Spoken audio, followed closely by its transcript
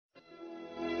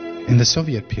In the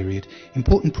Soviet period,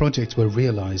 important projects were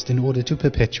realized in order to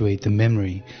perpetuate the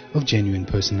memory of genuine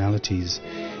personalities.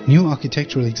 New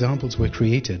architectural examples were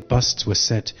created, busts were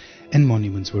set, and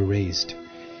monuments were raised.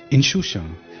 In Shusha,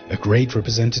 a great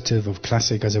representative of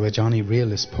classic Azerbaijani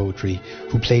realist poetry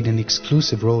who played an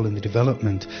exclusive role in the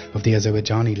development of the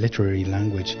Azerbaijani literary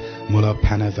language, Mullah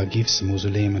Pana Vagif's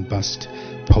mausoleum and bust,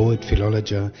 poet,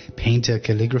 philologer, painter,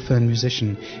 calligrapher and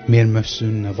musician Mir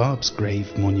Mohsen Nawab's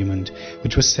grave monument,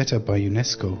 which was set up by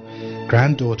UNESCO,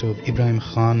 granddaughter of Ibrahim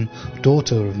Khan,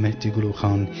 daughter of Mehdi Gulu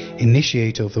Khan,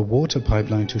 initiator of the water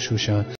pipeline to Shusha,